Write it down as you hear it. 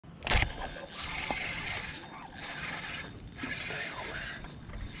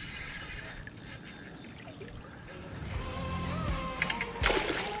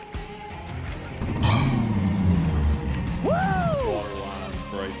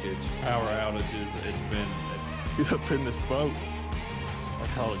wreckage, power outages. It's been, get up in this boat. I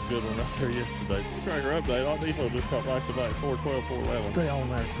caught a good one out there yesterday. Tracker update, all depot just caught back to back, 412, 411. Stay on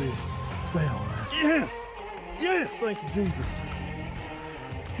there, Phil. Stay on there. Yes! Yes, thank you, Jesus.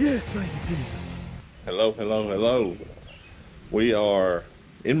 Yes, thank you, Jesus. Hello, hello, hello. We are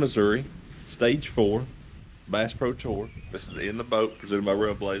in Missouri, stage 4, Bass Pro Tour. This is In the Boat, presented by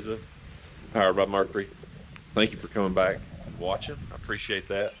Railblazer, powered by Mercury. Thank you for coming back and watching. I appreciate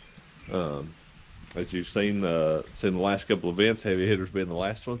that. As you've seen the last couple of events, Heavy Hitters being the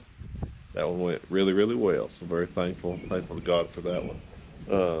last one, that one went really, really well. So very thankful to God for that one.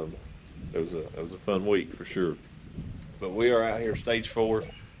 It was a fun week for sure. But we are out here, stage 4,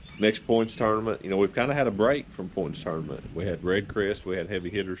 next points tournament. You know, we've kind of had a break from points tournament. We had Red Crest, we had Heavy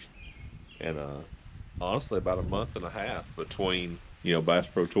Hitters, and honestly about a month and a half between, you know, Bass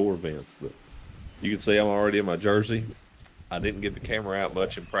Pro Tour events. But you can see I'm already in my jersey. I didn't get the camera out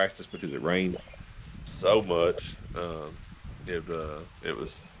much in practice because it rained so much. It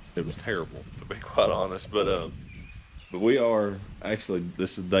was terrible, to be quite honest. But we are actually,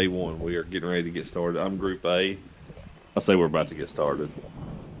 this is day 1. We are getting ready to get started. I'm Group A. I'll say we're about to get started.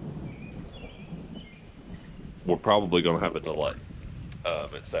 We're probably going to have a delay.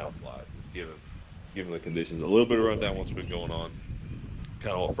 It sounds like, given the conditions. A little bit of rundown what's been going on.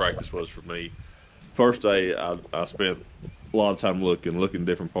 Kind of what practice was for me. First day, I spent a lot of time looking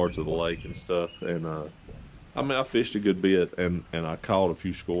different parts of the lake and stuff, and I mean, I fished a good bit, and I caught a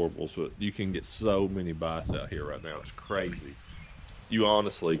few scorables, but you can get so many bites out here right now. It's crazy. You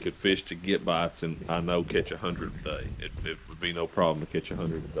honestly could fish to get bites, and I know catch 100 a day. It would be no problem to catch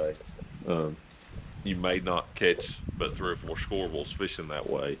 100 a day. You may not catch but 3 or 4 scorables fishing that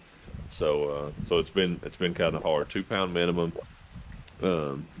way, so it's been kind of hard. 2-pound minimum.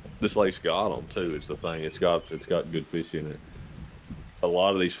 This lake's got them too. It's the thing. It's got good fish in it. A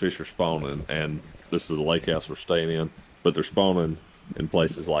lot of these fish are spawning, and this is the lake house we're staying in, but they're spawning in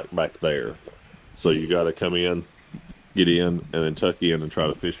places like back there. So you got to come in, get in, and then tuck in and try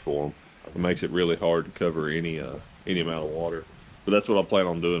to fish for them. It makes it really hard to cover any amount of water. But that's what I plan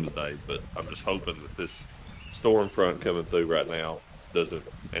on doing today. But I'm just hoping that this storm front coming through right now doesn't,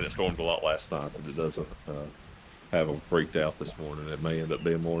 and it stormed a lot last night, that it doesn't have them freaked out this morning. It may end up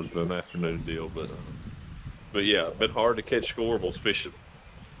being more of an afternoon deal, but yeah, it's been hard to catch scorables fishing.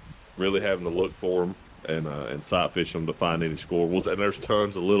 Really having to look for them and sight fish them to find any scorables, and there's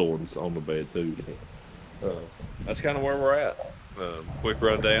tons of little ones on the bed too. So that's kind of where we're at. Quick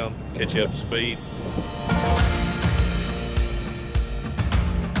rundown, catch you up to speed.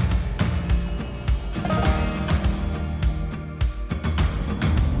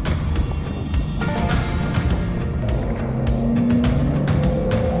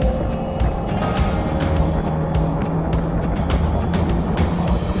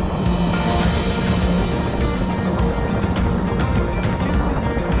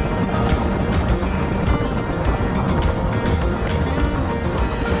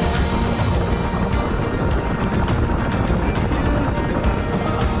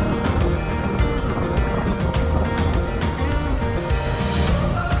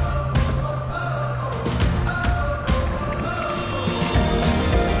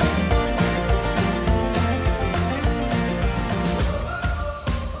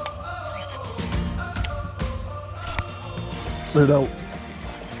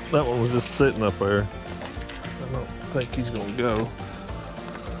 That one was just sitting up there. I don't think he's gonna go.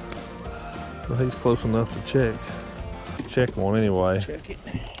 But he's close enough to check one anyway. Check it.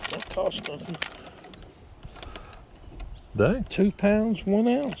 That costs nothing. Dang. 2 pounds, 1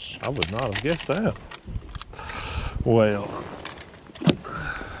 ounce. I would not have guessed that. Well,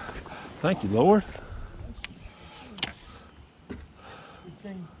 thank you, Lord.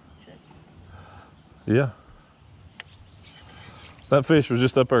 Yeah. That fish was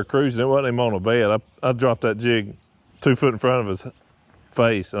just up there cruising. It wasn't even on a bed. I dropped that jig 2 foot in front of his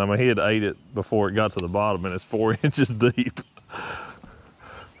face. I mean, he had ate it before it got to the bottom, and it's 4 inches deep.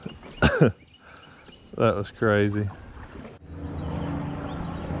 That was crazy.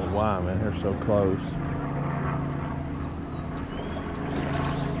 But why, man? They're so close.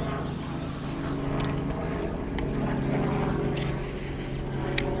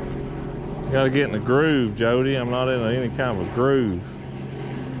 You gotta get in the groove, Jody. I'm not in any kind of a groove.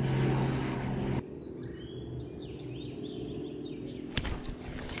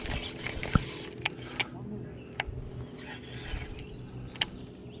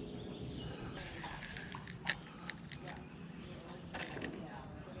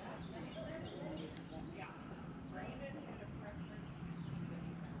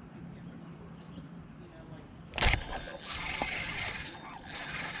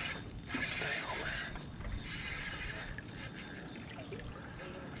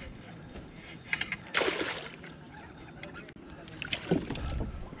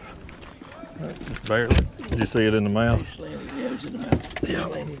 barely. Did you see it in the mouth? Slammed, yeah, it was in the mouth. Yeah.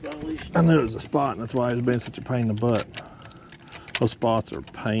 Slammed violation. I knew it was a spot, and that's why it's been such a pain in the butt. Those spots are a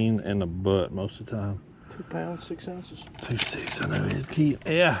pain in the butt most of the time. 2 pounds, 6 ounces. 2.6, I know he'd keep.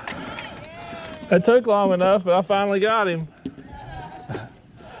 Yeah. It took long enough, but I finally got him.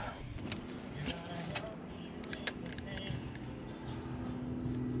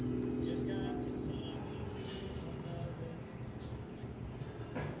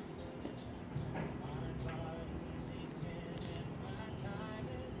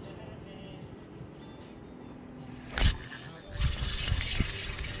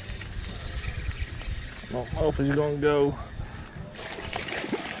 I don't know if he's gonna go.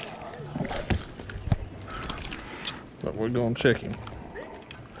 But we're gonna check him.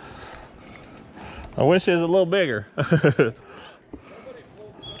 I wish he was a little bigger.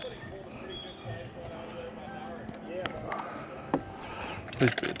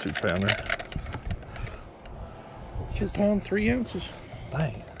 Please be a 2 pounder. 2 pounds, 3 ounces.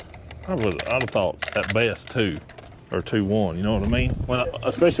 Dang. I'd have thought at best 2 or 2.1, you know what I mean?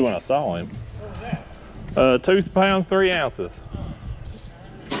 Especially when I saw him. 2 pounds, 3 ounces.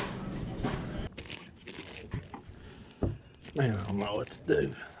 Man, I don't know what to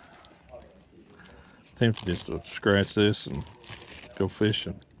do. Tempted just to scratch this and go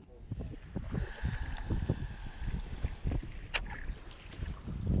fishing.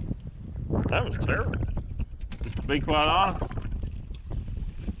 That was terrible. Just to be quite honest.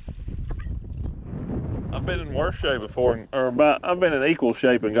 I've been in worse shape before, I've been in equal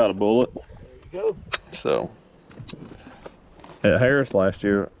shape and got a bullet. There you go. So, at Harris last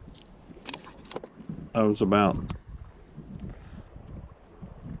year, I was around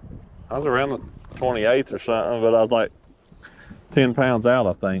the 28th or something, but I was like 10 pounds out,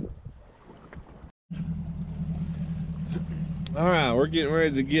 I think. All right, we're getting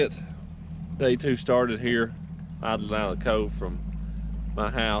ready to get day 2 started here, idling out of the cove from my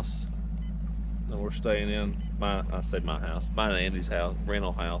house. And we're staying in my house, mine and Andy's house,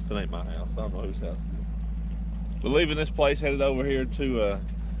 rental house. It ain't my house. I don't know whose house it is. We're leaving this place, headed over here to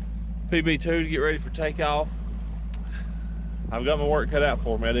PB2 to get ready for takeoff. I've got my work cut out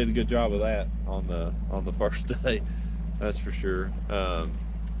for me. I did a good job of that on the first day, that's for sure.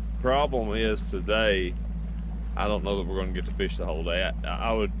 Problem is today, I don't know that we're going to get to fish the whole day.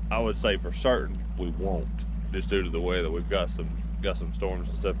 I would say for certain we won't, just due to the weather. We've got some storms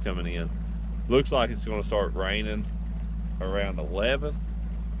and stuff coming in. Looks like it's going to start raining around 11,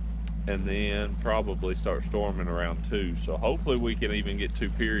 and then probably start storming around 2. So hopefully we can even get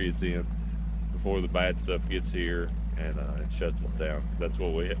 2 periods in before the bad stuff gets here and it shuts us down. That's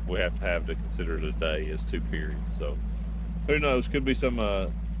what we have to consider today is 2 periods. So who knows? Could be some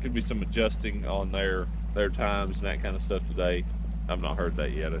adjusting on their times and that kind of stuff today. I've not heard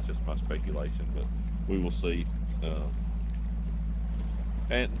that yet. It's just my speculation, but we will see.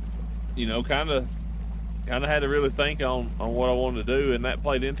 And you know, kind of had to really think on what I wanted to do, and that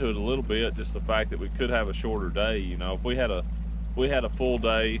played into it a little bit. Just the fact that we could have a shorter day. You know, if we had a full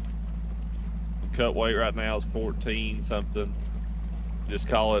day, the cut weight right now is 14 something. Just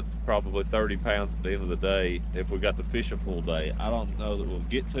call it probably 30 pounds at the end of the day. If we got to fish a full day, I don't know that we'll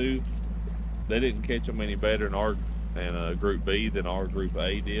get to. They didn't catch them any better in our Group B than our Group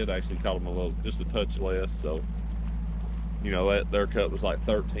A did. I actually caught them just a touch less. So, you know, their cut was like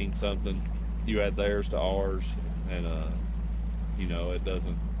 13 something. You add theirs to ours, and you know, it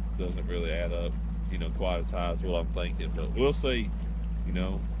doesn't really add up, you know, quite as high as what I'm thinking. But we'll see. You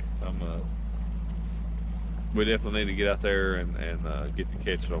know, we definitely need to get out there and get to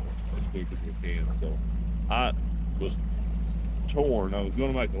catch them as quick as we can. So I was torn. I was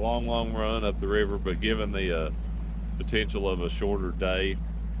going to make a long run up the river, but given the potential of a shorter day,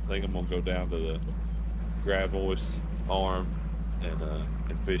 I think I'm gonna go down to the Gravois arm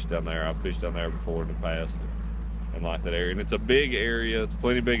and fish down there. I've fished down there before in the past and like that area, and it's a big area. It's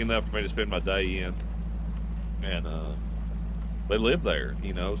plenty big enough for me to spend my day in, and they live there,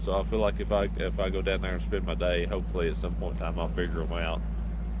 you know. So I feel like if I go down there and spend my day, hopefully at some point in time I'll figure them out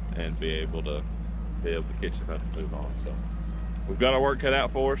and be able to catch enough to move on. So we've got our work cut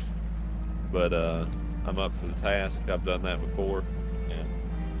out for us, but I'm up for the task. I've done that before, and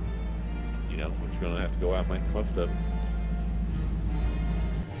you know, we're just gonna have to go out and make the most of it.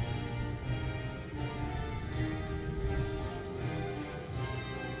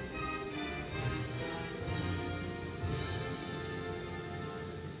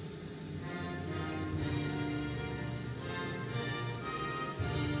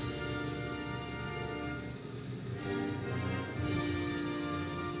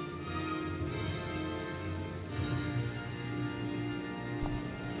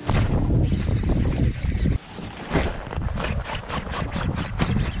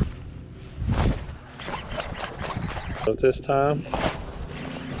 at this time.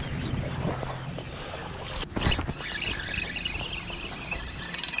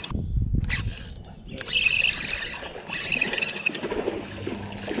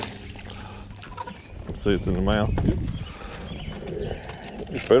 See, it's in the mouth.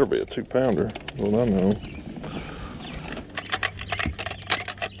 It better be a 2-pounder. Well, I know.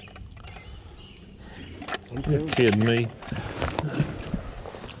 You're kidding me.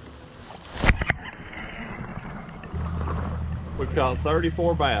 We've caught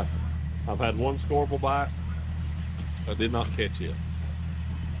 34 bass. I've had one scoreable bite. I did not catch it.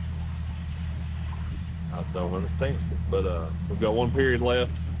 I don't understand. But we've got one period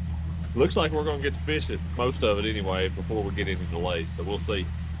left. Looks like we're going to get to fish it, most of it anyway, before we get into the LOZ. So we'll see.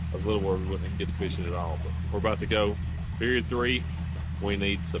 A little where we wouldn't get to fish it at all. But we're about to go. Period 3. We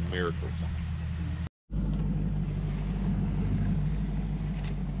need some miracles.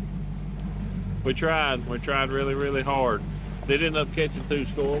 We tried really, really hard. Did end up catching 2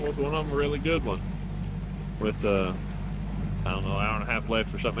 scoreables, one of them a really good one. With, I don't know, an hour and a half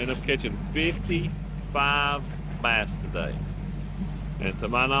left or something. Ended up catching 55 bass today. And to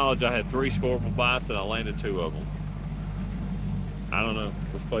my knowledge, I had 3 scoreable bites and I landed 2 of them. I don't know,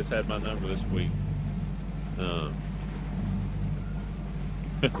 this place had my number this week.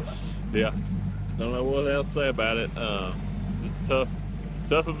 Yeah, don't know what else to say about it. It's a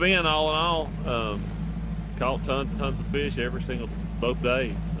tough event all in all. Caught tons of fish every single, both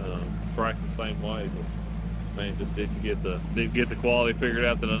days. Practiced the same way, but man, just didn't get the quality figured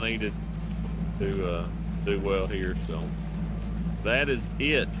out that I needed to do well here. So that is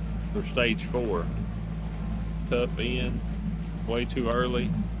it for stage 4. Tough end, way too early.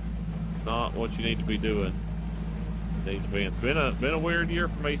 Not what you need to be doing these events. Been a weird year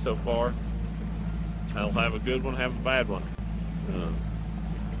for me so far. I'll have a good one, have a bad one.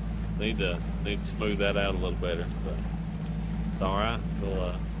 Need to smooth that out a little better, but it's all right.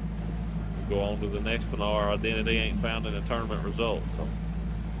 We'll go on to the next one. Our identity ain't found in the tournament results, so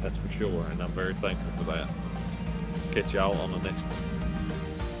that's for sure, and I'm very thankful for that. Catch y'all on the next one.